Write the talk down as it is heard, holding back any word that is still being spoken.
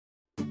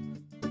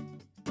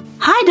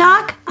Hi,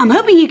 Doc. I'm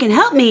hoping you can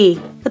help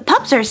me. The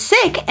pups are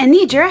sick and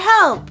need your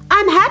help.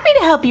 I'm happy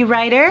to help you,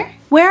 Ryder.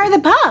 Where are the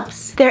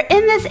pups? They're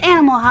in this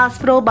animal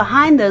hospital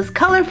behind those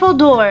colorful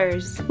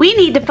doors. We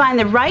need to find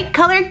the right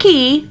color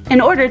key in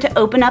order to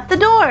open up the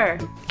door.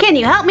 Can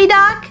you help me,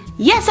 Doc?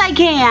 Yes, I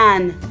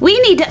can. We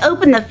need to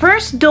open the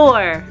first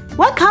door.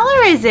 What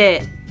color is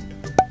it?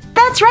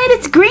 That's right,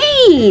 it's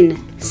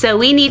green. So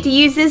we need to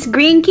use this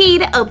green key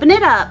to open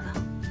it up.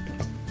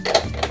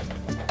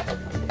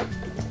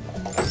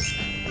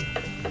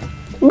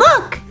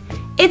 Look,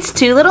 it's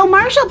two little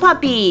Marshall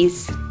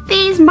puppies.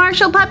 These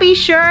Marshall puppies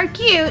sure are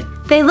cute.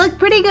 They look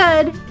pretty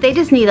good. They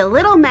just need a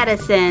little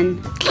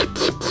medicine.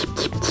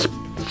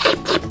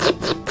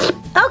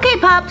 Okay,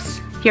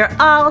 pups, you're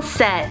all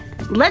set.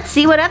 Let's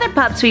see what other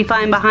pups we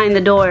find behind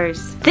the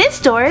doors.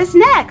 This door is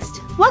next.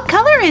 What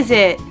color is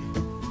it?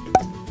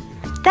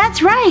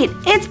 That's right,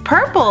 it's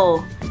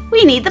purple.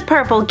 We need the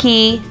purple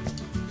key.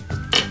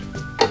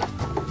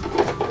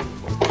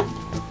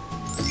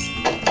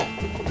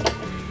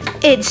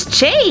 It's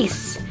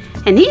Chase,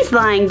 and he's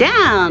lying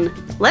down.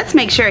 Let's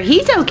make sure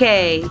he's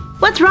okay.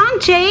 What's wrong,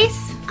 Chase?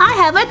 I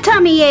have a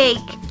tummy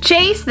ache.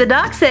 Chase, the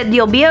doc said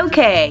you'll be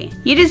okay.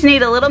 You just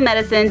need a little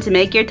medicine to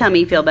make your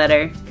tummy feel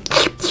better.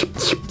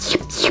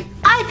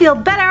 I feel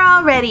better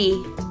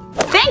already.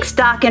 Thanks,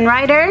 Doc and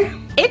Ryder.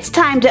 It's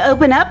time to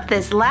open up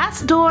this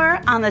last door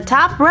on the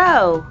top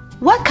row.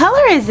 What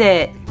color is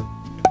it?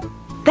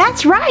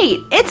 That's right,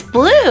 it's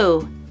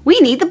blue. We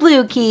need the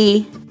blue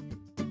key.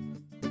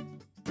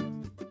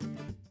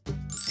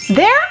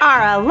 There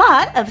are a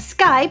lot of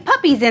Sky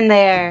puppies in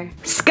there.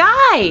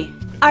 Sky,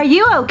 are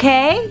you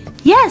okay?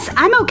 Yes,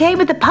 I'm okay,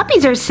 but the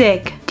puppies are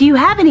sick. Do you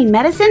have any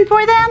medicine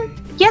for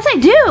them? Yes, I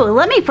do.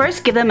 Let me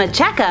first give them a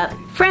checkup.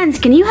 Friends,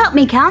 can you help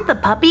me count the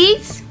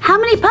puppies? How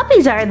many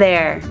puppies are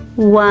there?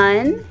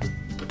 1,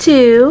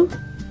 2,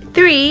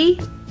 3,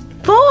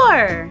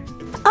 4.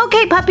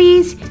 Okay,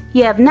 puppies,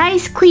 you have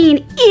nice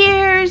clean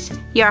ears.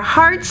 Your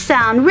hearts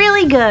sound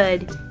really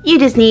good. You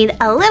just need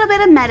a little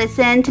bit of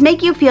medicine to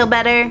make you feel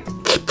better.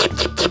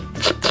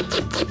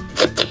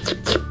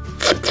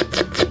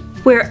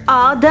 We're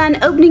all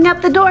done opening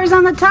up the doors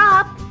on the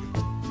top.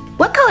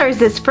 What color is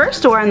this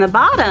first door on the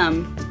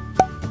bottom?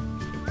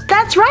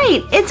 That's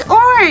right, it's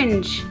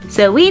orange.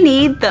 So we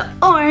need the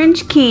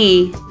orange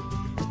key.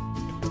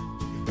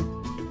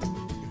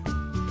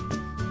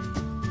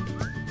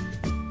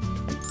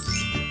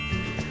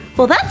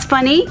 Well, that's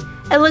funny.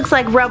 It looks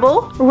like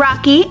Rubble,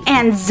 Rocky,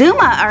 and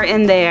Zuma are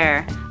in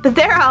there. But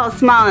they're all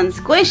small and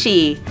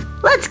squishy.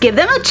 Let's give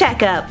them a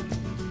checkup.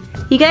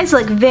 You guys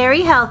look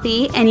very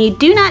healthy and you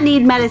do not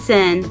need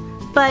medicine.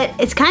 But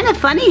it's kind of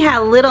funny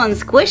how little and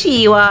squishy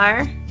you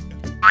are.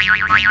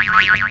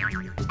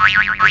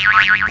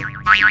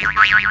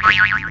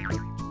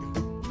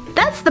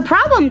 That's the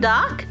problem,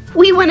 Doc.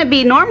 We want to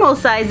be normal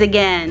size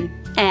again.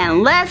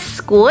 And less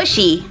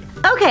squishy.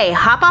 Okay,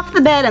 hop off the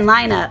bed and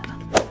line up.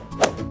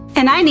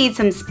 And I need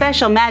some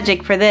special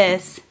magic for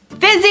this.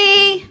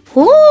 Fizzy!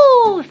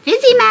 Ooh,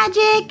 Fizzy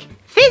magic!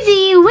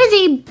 Fizzy,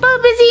 Wizzy,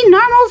 Bo-Bizzy,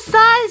 normal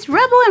size,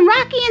 Rebel and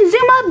Rocky and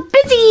Zuma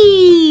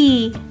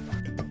busy!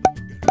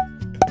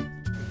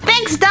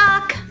 Thanks,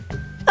 Doc!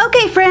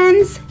 Okay,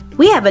 friends,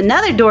 we have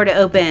another door to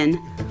open.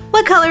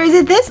 What color is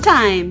it this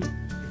time?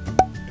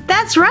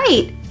 That's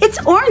right,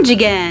 it's orange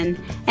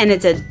again. And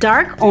it's a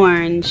dark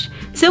orange.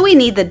 So we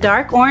need the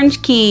dark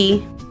orange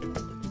key.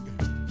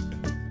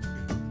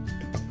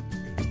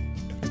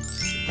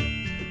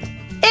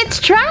 It's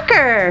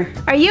Tracker!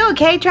 Are you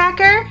okay,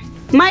 Tracker?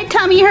 My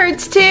tummy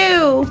hurts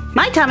too.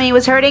 My tummy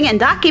was hurting and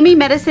Doc gave me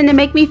medicine to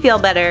make me feel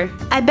better.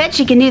 I bet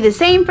she can do the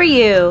same for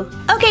you.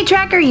 Okay,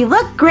 Tracker, you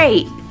look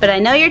great, but I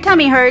know your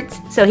tummy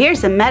hurts, so here's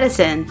some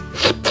medicine.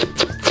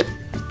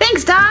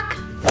 Thanks, Doc.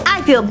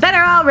 I feel better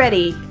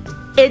already.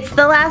 It's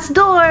the last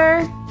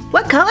door.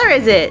 What color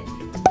is it?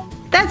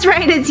 That's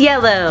right, it's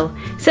yellow.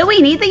 So we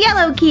need the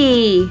yellow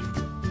key.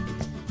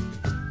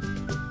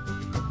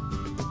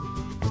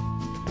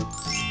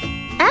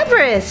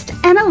 Everest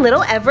and a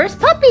little Everest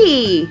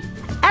puppy.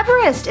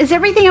 Everest, is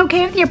everything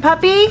okay with your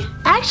puppy?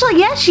 Actually,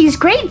 yes, she's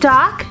great,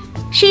 Doc.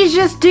 She's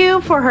just due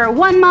for her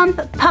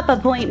 1-month pup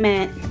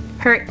appointment.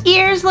 Her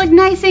ears look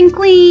nice and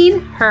clean.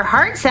 Her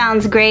heart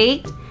sounds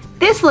great.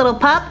 This little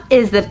pup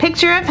is the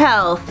picture of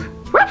health.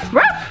 Ruff,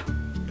 ruff.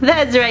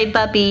 That's right,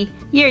 puppy.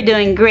 You're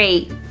doing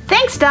great.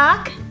 Thanks,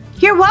 Doc.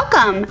 You're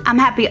welcome. I'm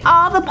happy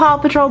all the Paw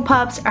Patrol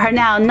pups are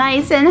now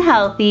nice and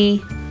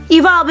healthy.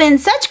 You've all been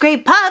such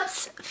great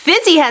pups.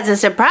 Fizzy has a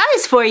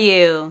surprise for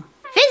you.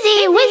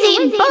 Fizzy,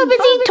 Wizzy,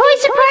 Bo-Bizzy, toy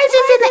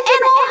surprises in the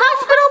animal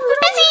hospital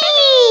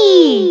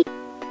busy!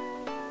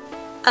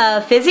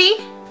 Fizzy?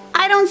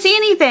 I don't see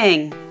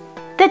anything.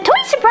 The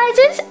toy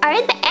surprises are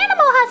in the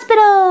animal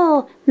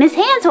hospital. Miss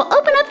Hands will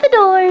open up the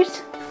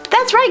doors.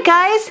 That's right,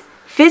 guys.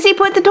 Fizzy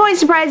put the toy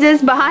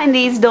surprises behind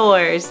these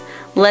doors.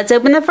 Let's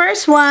open the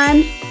first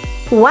one.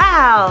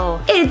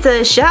 Wow, it's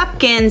a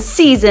Shopkins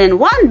Season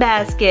 1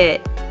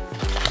 basket.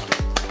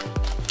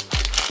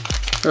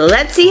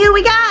 Let's see who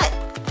we got.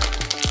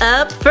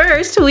 Up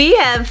first, we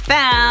have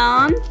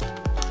found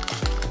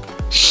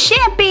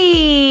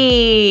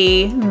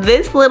Shampoo!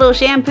 This little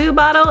shampoo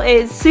bottle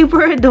is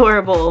super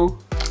adorable.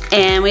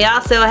 And we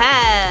also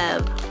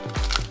have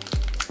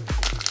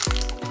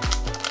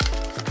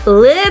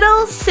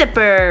Little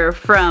Sipper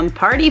from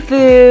Party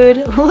Food.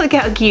 Look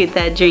how cute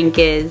that drink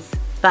is.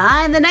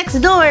 Behind the next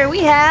door we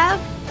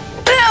have,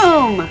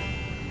 boom!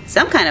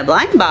 Some kind of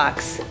blind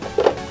box.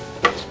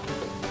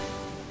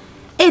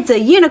 It's a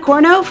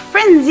Unicorno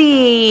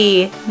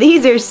Frenzy!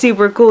 These are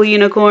super cool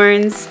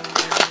unicorns.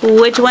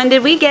 Which one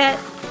did we get?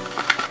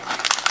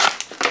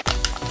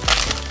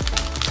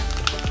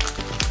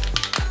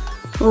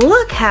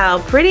 Look how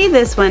pretty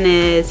this one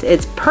is.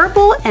 It's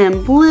purple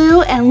and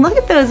blue, and look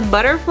at those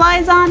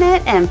butterflies on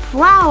it and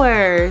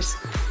flowers.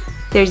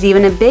 There's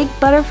even a big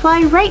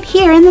butterfly right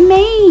here in the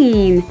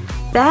mane.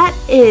 That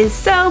is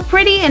so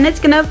pretty, and it's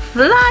gonna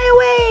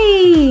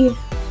fly away.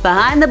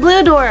 Behind the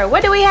blue door,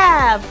 what do we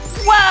have?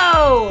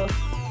 Whoa!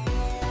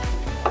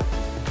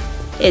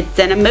 It's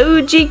an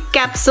emoji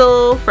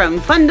capsule from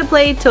Fun to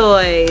Play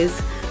Toys.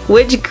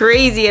 Which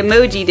crazy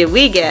emoji did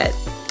we get?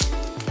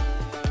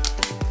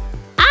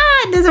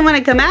 Ah, it doesn't want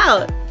to come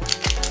out.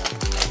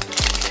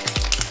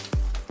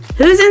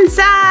 Who's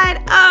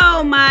inside?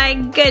 Oh my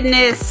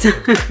goodness.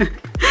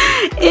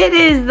 It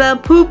is the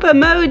poop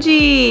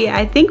emoji.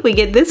 I think we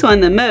get this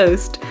one the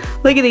most.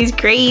 Look at these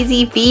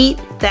crazy feet,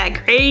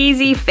 that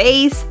crazy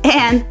face,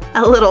 and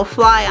a little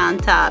fly on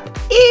top.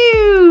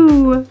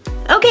 Ew!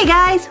 Okay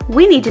guys,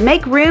 we need to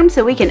make room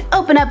so we can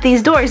open up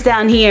these doors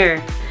down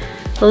here.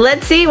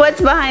 Let's see what's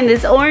behind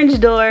this orange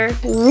door.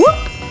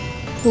 Whoop!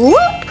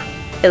 Whoop!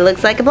 It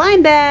looks like a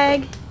blind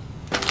bag.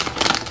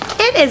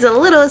 It is a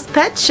Littlest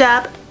Pet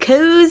Shop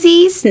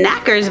Cozy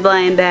Snackers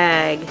blind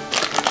bag.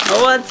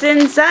 What's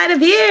inside of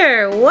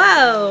here?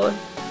 Whoa!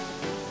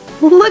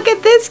 Look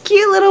at this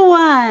cute little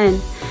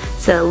one.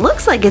 So it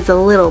looks like it's a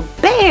little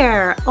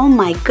bear. Oh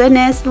my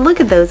goodness, look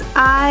at those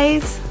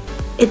eyes.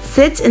 It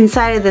sits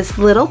inside of this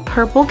little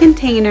purple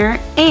container,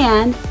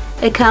 and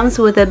it comes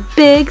with a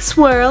big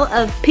swirl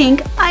of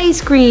pink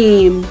ice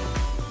cream.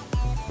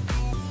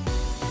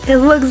 It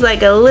looks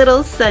like a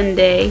little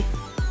sundae.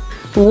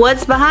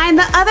 What's behind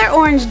the other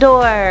orange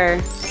door?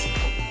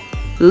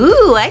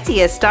 Ooh, I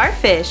see a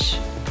starfish.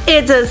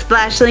 It's a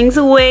Splashlings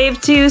Wave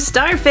 2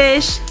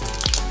 starfish.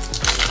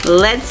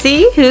 Let's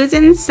see who's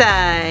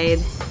inside.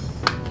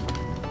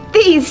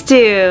 These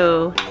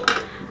two.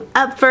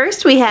 Up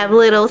first we have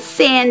little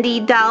Sandy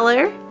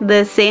Dollar,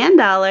 the sand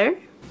dollar,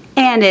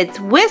 and it's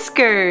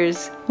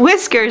Whiskers.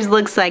 Whiskers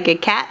looks like a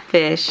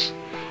catfish,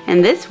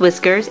 and this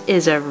Whiskers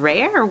is a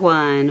rare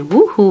one.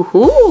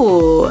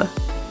 Woo-hoo-hoo.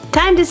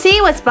 Time to see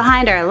what's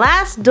behind our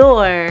last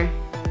door.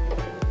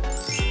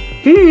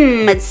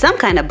 It's some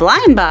kind of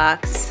blind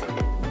box.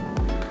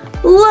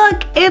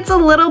 Look, it's a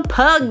little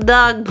pug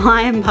dog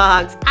blind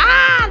box.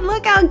 Ah,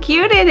 look how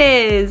cute it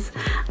is.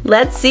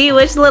 Let's see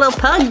which little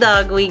pug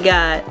dog we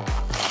got.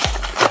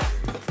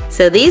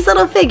 So these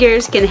little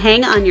figures can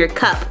hang on your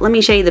cup. Let me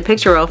show you the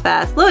picture real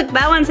fast. Look,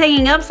 that one's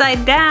hanging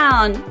upside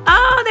down.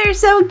 Oh, they're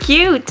so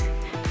cute.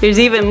 There's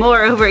even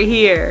more over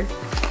here.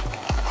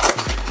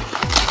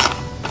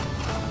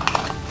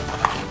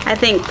 I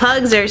think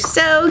pugs are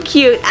so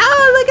cute.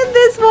 Oh, look at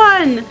this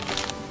one.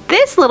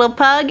 This little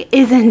pug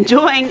is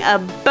enjoying a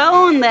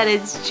bone that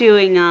it's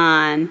chewing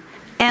on.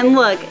 And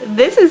look,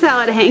 this is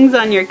how it hangs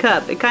on your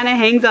cup. It kind of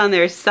hangs on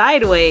there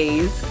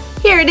sideways.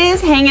 Here it is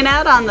hanging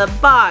out on the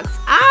box.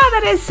 Ah,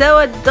 that is so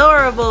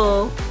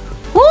adorable.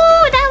 Woo,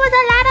 that was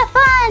a lot of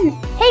fun.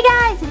 Hey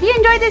guys, if you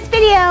enjoyed this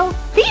video,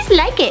 please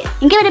like it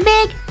and give it a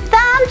big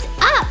thumbs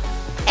up.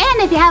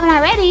 And if you haven't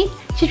already,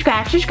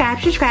 subscribe to my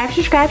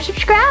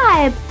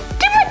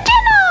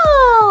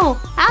channel.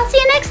 I'll see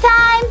you next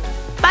time.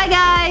 Bye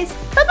guys.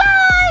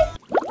 Bye-bye.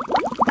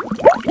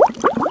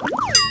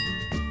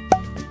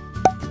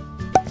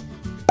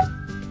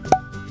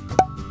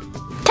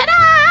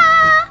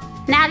 Ta-da!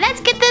 Now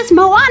let's get this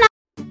Moana.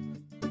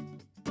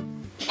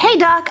 Hey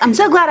Doc, I'm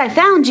so glad I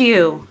found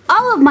you.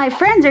 All of my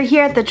friends are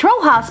here at the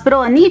Troll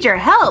Hospital and need your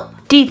help.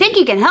 Do you think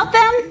you can help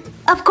them?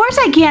 Of course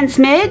I can,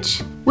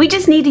 Smidge. We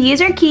just need to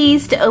use our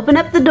keys to open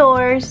up the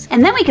doors,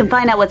 and then we can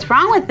find out what's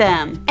wrong with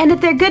them. And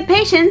if they're good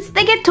patients,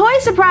 they get toy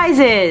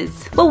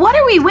surprises. Well, what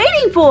are we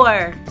waiting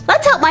for?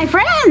 Let's help my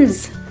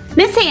friends.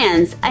 Miss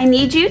Hands, I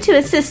need you to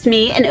assist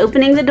me in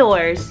opening the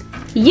doors.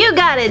 You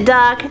got it,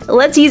 Doc.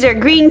 Let's use our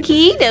green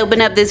key to open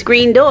up this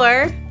green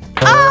door.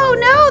 Oh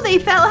no, they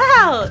fell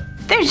out.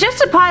 There's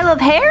just a pile of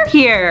hair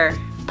here.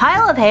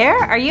 Pile of hair?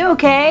 Are you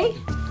okay?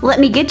 Let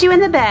me get you in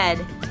the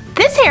bed.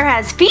 This hair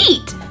has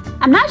feet.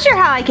 I'm not sure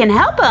how I can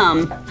help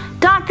him.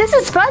 Doc, this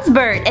is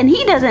Fuzzbert, and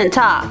he doesn't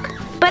talk.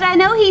 But I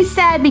know he's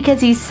sad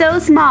because he's so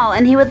small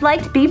and he would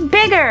like to be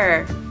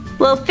bigger.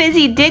 Well,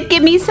 Fizzy did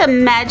give me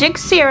some magic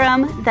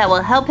serum that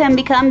will help him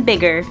become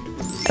bigger.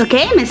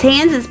 Okay, Miss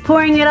Hands is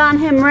pouring it on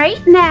him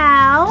right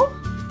now.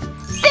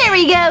 There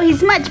we go,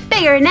 he's much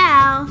bigger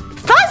now.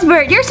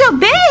 Fuzzbert, you're so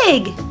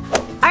big!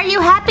 Are you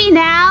happy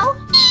now?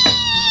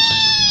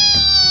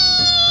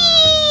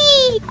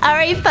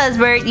 Alright,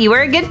 Fuzzbert, you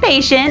were a good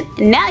patient.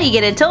 Now you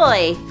get a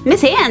toy.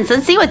 Miss Hands,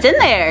 let's see what's in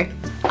there.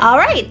 All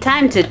right,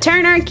 time to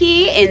turn our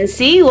key and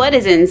see what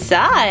is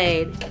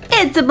inside.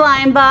 It's a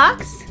blind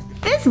box.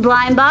 This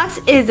blind box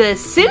is a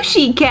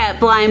sushi cat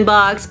blind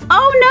box.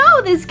 Oh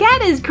no, this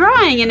cat is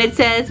crying and it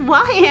says,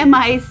 "Why am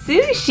I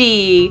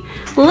sushi?"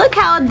 Look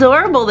how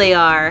adorable they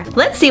are.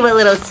 Let's see what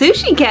little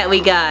sushi cat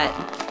we got.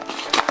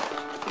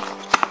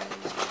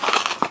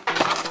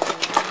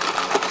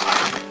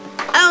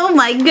 Oh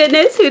my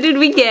goodness, who did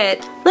we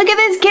get? Look at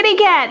this kitty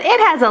cat. It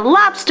has a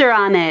lobster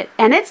on it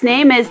and its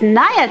name is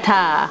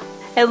Nayata.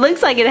 It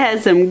looks like it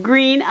has some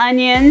green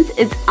onions.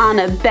 It's on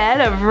a bed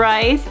of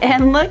rice,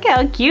 and look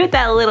how cute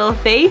that little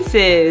face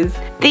is.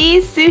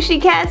 These sushi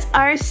cats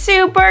are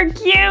super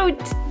cute.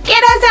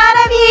 Get us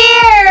out of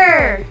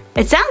here!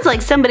 It sounds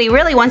like somebody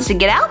really wants to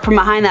get out from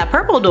behind that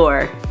purple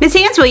door. Miss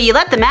Hands, will you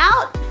let them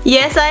out?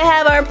 Yes, I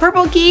have our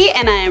purple key,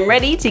 and I am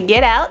ready to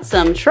get out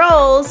some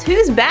trolls.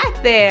 Who's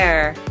back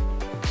there?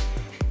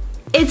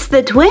 It's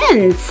the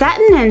twins,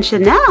 Satin and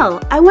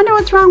Chanel. I wonder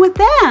what's wrong with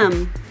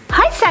them.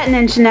 Hi, Satin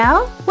and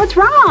Chanel. What's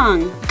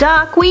wrong?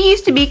 Doc, we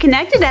used to be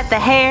connected at the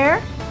hair,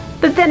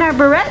 but then our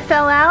barrette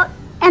fell out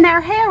and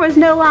our hair was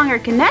no longer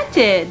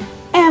connected.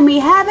 And we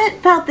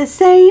haven't felt the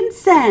same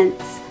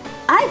since.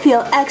 I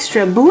feel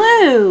extra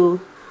blue.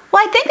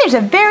 Well, I think there's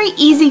a very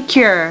easy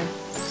cure.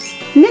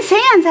 Miss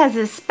Hands has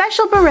a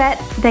special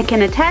barrette that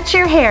can attach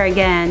your hair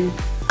again.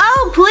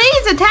 Oh,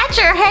 please attach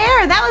your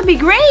hair. That would be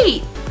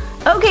great.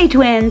 Okay,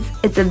 twins,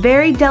 it's a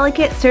very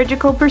delicate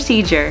surgical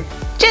procedure.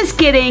 Just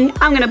kidding,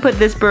 I'm gonna put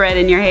this barrette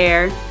in your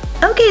hair.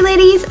 Okay,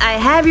 ladies, I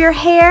have your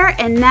hair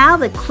and now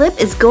the clip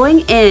is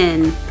going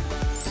in.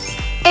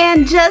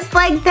 And just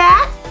like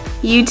that,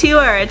 you two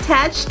are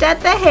attached at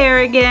the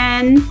hair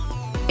again.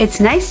 It's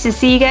nice to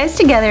see you guys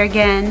together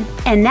again.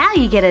 And now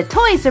you get a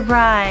toy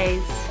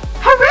surprise.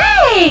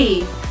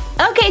 Hooray!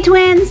 Okay,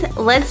 twins,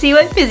 let's see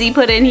what Fizzy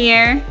put in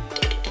here.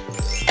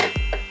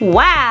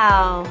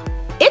 Wow!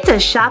 It's a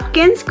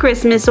Shopkins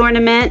Christmas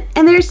ornament,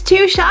 and there's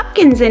 2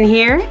 Shopkins in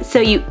here,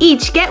 so you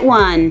each get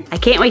one. I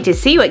can't wait to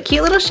see what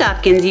cute little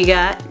Shopkins you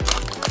got.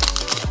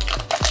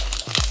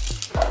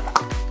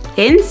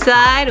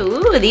 Inside,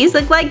 ooh, these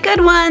look like good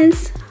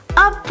ones.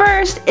 Up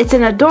first, it's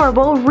an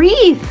adorable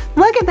wreath.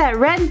 Look at that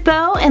red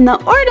bow and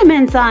the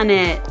ornaments on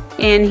it.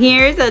 And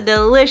here's a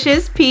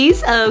delicious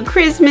piece of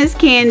Christmas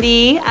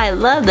candy. I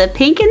love the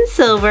pink and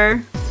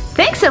silver.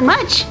 Thanks so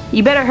much.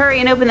 You better hurry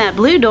and open that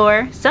blue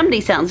door.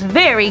 Somebody sounds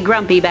very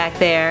grumpy back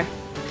there.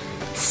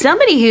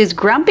 Somebody who's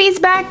grumpy's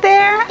back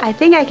there? I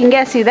think I can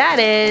guess who that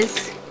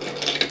is.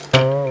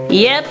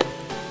 Yep,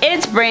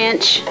 it's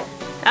Branch.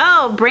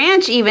 Oh,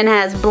 Branch even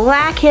has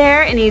black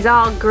hair and he's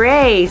all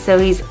gray, so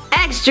he's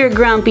extra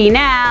grumpy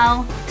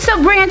now.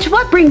 So Branch,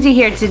 what brings you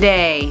here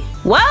today?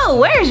 Whoa,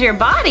 where's your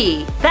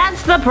body?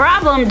 That's the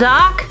problem,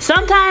 Doc.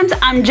 Sometimes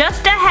I'm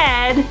just a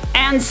head,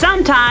 and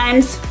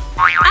sometimes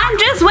I'm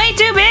just way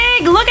too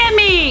big. Look at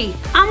me.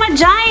 I'm a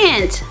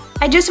giant.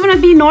 I just want to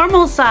be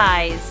normal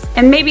size.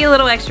 And maybe a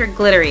little extra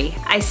glittery.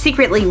 I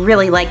secretly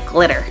really like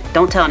glitter.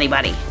 Don't tell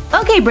anybody.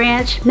 Okay,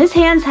 Branch. Miss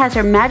Hands has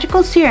her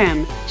magical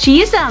serum. She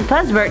used it on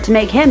Fuzzbert to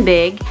make him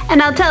big,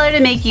 and I'll tell her to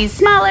make you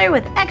smaller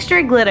with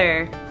extra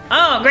glitter.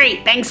 Oh,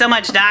 great. Thanks so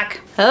much, Doc.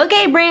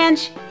 Okay,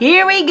 Branch.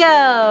 Here we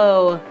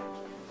go.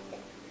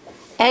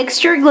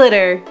 Extra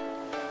glitter.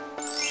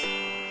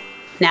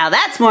 Now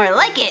that's more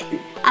like it.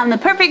 I'm the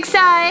perfect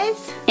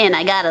size, and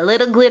I got a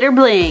little glitter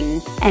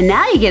bling. And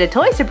now you get a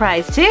toy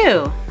surprise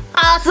too.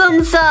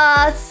 Awesome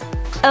sauce!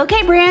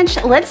 Okay,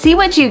 Branch, let's see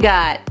what you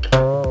got.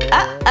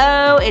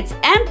 Uh-oh, it's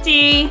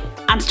empty.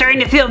 I'm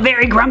starting to feel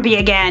very grumpy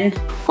again.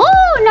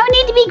 Oh, no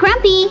need to be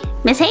grumpy.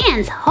 Miss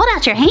Hands, hold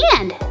out your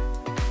hand.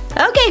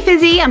 Okay,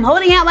 Fizzy, I'm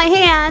holding out my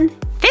hand.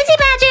 Fizzy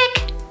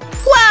magic!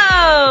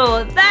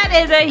 Whoa,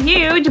 that is a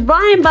huge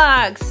blind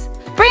box.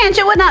 Branch,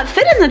 it would not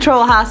fit in the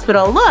troll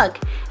hospital. Look,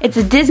 it's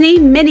a Disney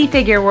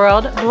minifigure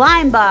world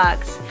blind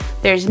box.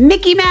 There's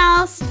Mickey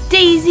Mouse,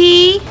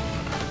 Daisy.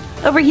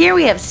 Over here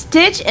we have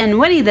Stitch and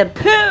Winnie the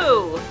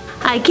Pooh.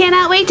 I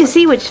cannot wait to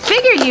see which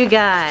figure you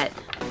got.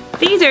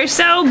 These are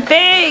so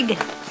big.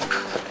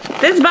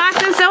 This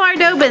box is so hard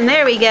to open.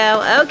 There we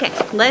go. Okay,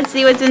 let's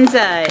see what's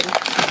inside.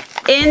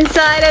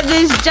 Inside of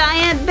this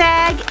giant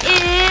bag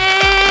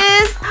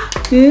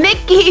is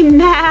Mickey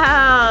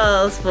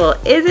Mouse. Well,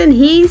 isn't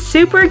he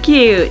super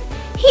cute?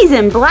 He's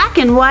in black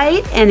and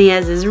white and he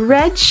has his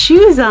red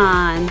shoes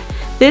on.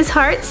 This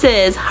heart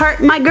says, "Heart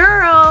my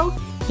girl."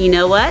 You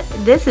know what?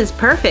 This is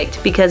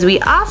perfect because we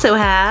also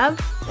have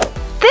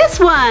this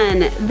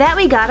one that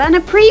we got on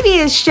a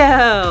previous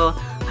show.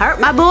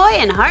 Heart my boy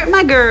and heart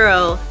my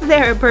girl.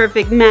 They're a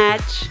perfect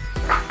match.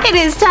 It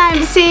is time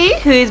to see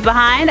who's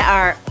behind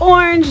our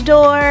orange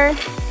door.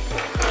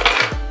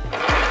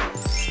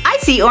 I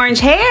see orange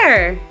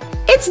hair.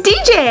 It's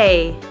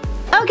DJ.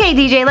 Okay,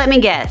 DJ, let me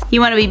guess.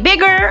 You want to be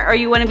bigger or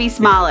you want to be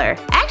smaller?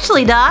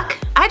 Actually, Doc,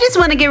 I just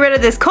want to get rid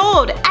of this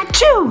cold.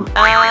 Achoo!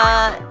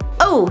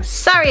 Oh,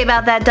 sorry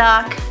about that,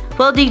 Doc.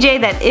 Well, DJ,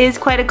 that is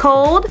quite a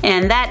cold,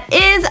 and that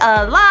is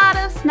a lot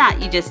of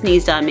snot you just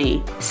sneezed on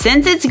me.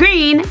 Since it's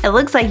green, it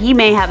looks like you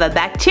may have a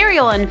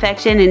bacterial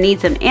infection and need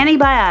some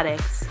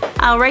antibiotics.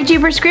 I'll write you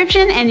a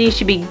prescription and you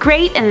should be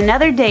great in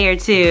another day or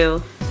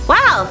two.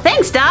 Wow,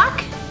 thanks,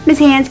 Doc. Miss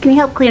Hands, can you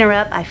help clean her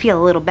up? I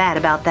feel a little bad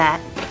about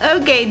that.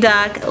 Okay,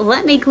 Doc,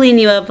 let me clean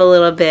you up a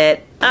little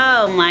bit.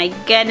 Oh my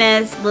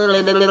goodness. By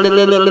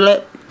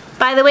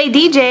the way,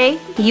 DJ,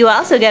 you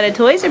also got a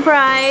toy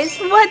surprise.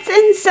 What's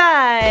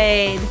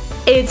inside?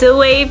 It's a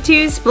Wave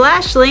 2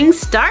 Splashling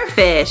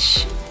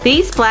Starfish.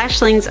 These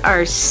Splashlings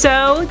are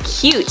so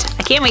cute.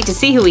 I can't wait to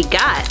see who we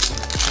got.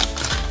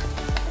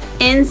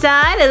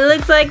 Inside, it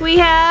looks like we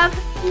have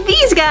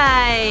these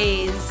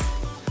guys.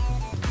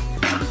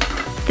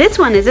 This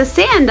one is a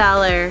sand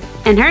dollar,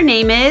 and her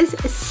name is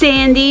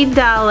Sandy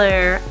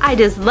Dollar. I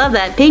just love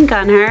that pink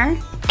on her.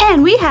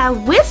 And we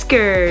have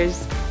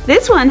Whiskers.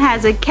 This one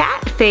has a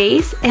cat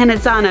face, and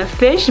it's on a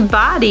fish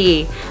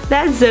body.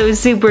 That's so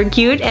super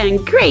cute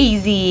and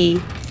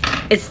crazy.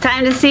 It's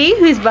time to see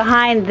who's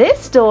behind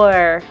this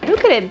door. Who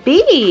could it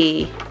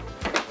be?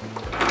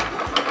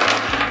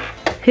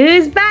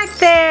 Who's back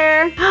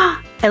there?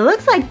 It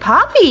looks like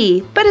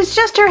Poppy, but it's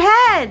just her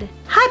head.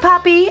 Hi,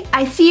 Poppy.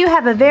 I see you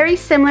have a very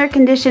similar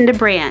condition to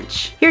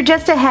Branch. You're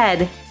just a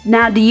head.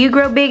 Now, do you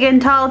grow big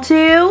and tall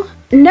too?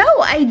 No,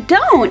 I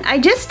don't. I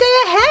just stay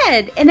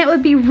ahead, and it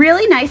would be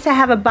really nice to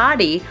have a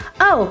body.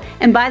 Oh,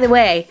 and by the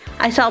way,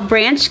 I saw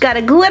Branch got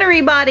a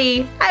glittery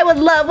body. I would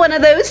love one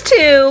of those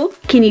too.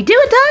 Can you do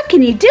it, Doc?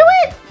 Can you do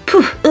it?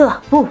 Poof,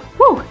 ugh, woo,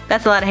 woo.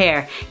 That's a lot of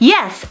hair.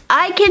 Yes,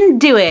 I can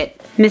do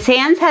it. Miss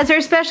Hands has her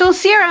special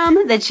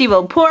serum that she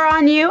will pour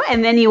on you,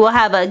 and then you will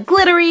have a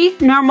glittery,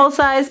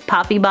 normal-sized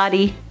Poppy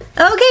body.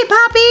 Okay,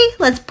 Poppy,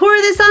 let's pour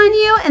this on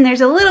you, and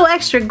there's a little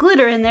extra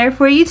glitter in there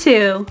for you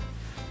too.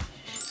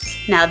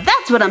 Now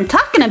that's what I'm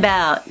talking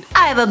about.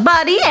 I have a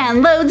body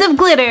and loads of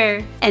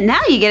glitter. And now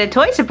you get a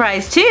toy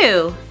surprise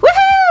too.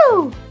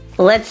 Woohoo!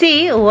 Let's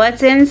see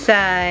what's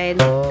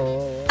inside.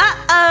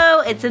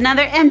 Uh-oh, it's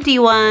another empty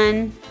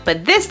one.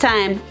 But this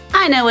time,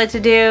 I know what to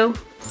do.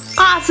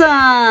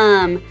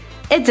 Awesome!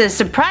 It's a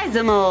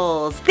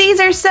Surprise-imals. These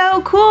are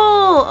so cool.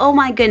 Oh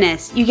my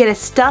goodness, you get a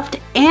stuffed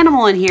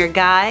animal in here,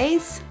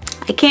 guys.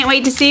 I can't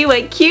wait to see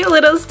what cute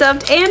little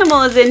stuffed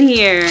animal is in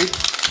here.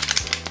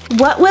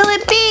 What will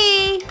it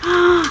be?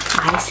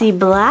 I see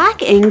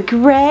black and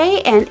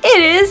gray, and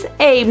it is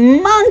a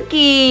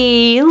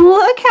monkey.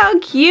 Look how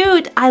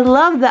cute. I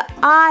love the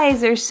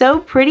eyes. They're so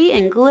pretty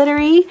and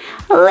glittery.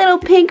 A little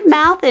pink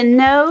mouth and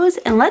nose,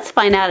 and let's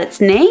find out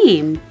its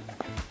name.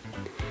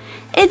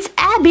 It's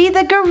Abby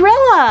the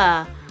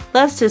gorilla.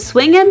 Loves to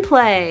swing and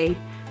play.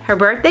 Her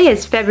birthday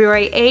is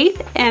February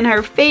 8th, and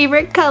her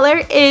favorite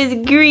color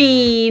is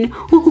green.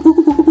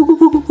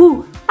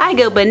 I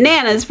go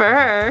bananas for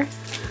her.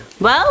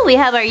 Well, we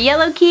have our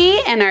yellow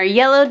key, and our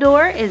yellow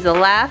door is the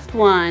last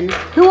one.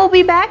 Who will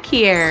be back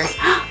here?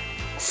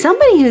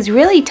 Somebody who's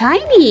really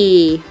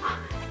tiny.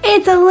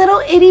 It's a little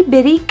itty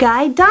bitty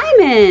Guy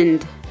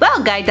Diamond.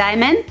 Well, Guy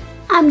Diamond,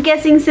 I'm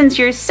guessing since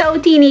you're so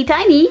teeny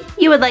tiny,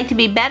 you would like to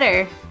be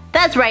better.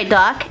 That's right,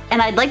 Doc,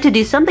 and I'd like to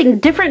do something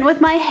different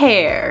with my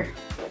hair.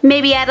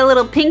 Maybe add a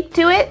little pink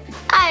to it?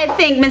 I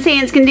think Miss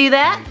Hands can do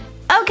that.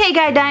 Okay,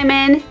 Guy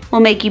Diamond,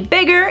 we'll make you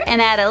bigger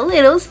and add a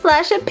little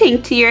splash of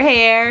pink to your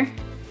hair.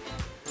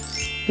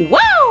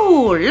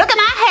 Whoa! Look at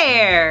my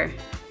hair!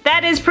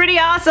 That is pretty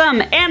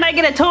awesome! And I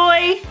get a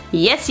toy?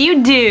 Yes,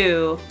 you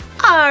do!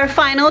 Our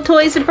final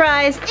toy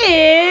surprise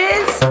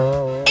is...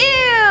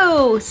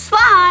 Ew!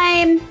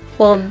 Slime!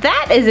 Well,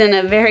 that isn't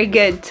a very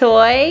good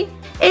toy.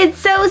 It's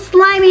so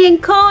slimy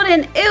and cold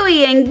and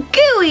ooey and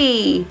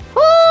gooey!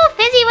 Ooh,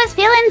 Fizzy was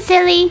feeling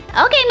silly.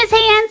 Okay, Miss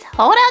Hands,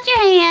 hold out your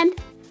hand.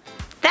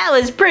 That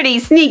was pretty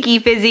sneaky,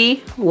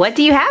 Fizzy. What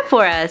do you have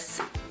for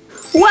us?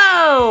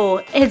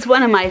 Whoa! It's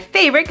one of my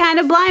favorite kind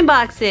of blind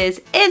boxes.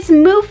 It's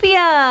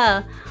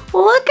Mufia!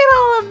 Look at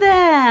all of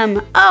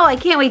them! Oh, I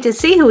can't wait to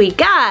see who we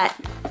got.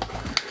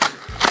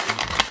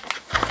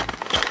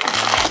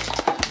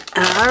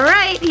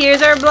 Alright,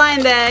 here's our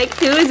blind bag.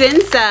 Who's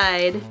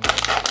inside?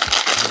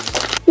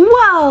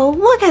 Whoa,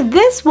 look at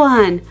this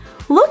one!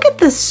 Look at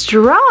the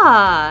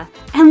straw!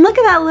 And look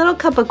at that little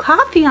cup of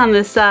coffee on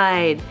the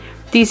side.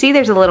 Do you see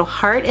there's a little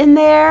heart in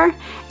there?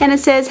 And it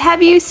says,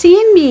 "Have you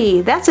seen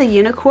me?" That's a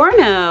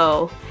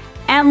unicorno.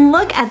 And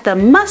look at the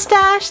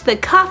mustache, the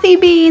coffee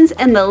beans,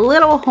 and the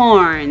little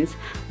horns.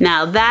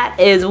 Now that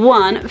is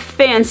one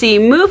fancy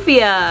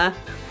Mufia.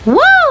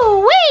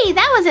 Woo-wee!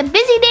 That was a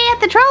busy day at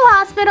the Troll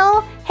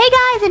Hospital. Hey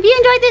guys, if you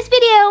enjoyed this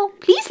video,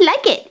 please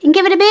like it and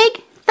give it a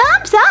big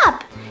thumbs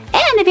up.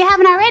 And if you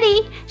haven't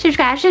already,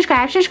 subscribe to my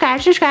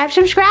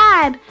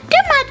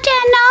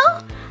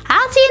channel.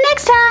 I'll see you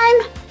next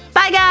time.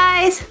 Bye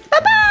guys.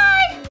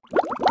 Bye-bye.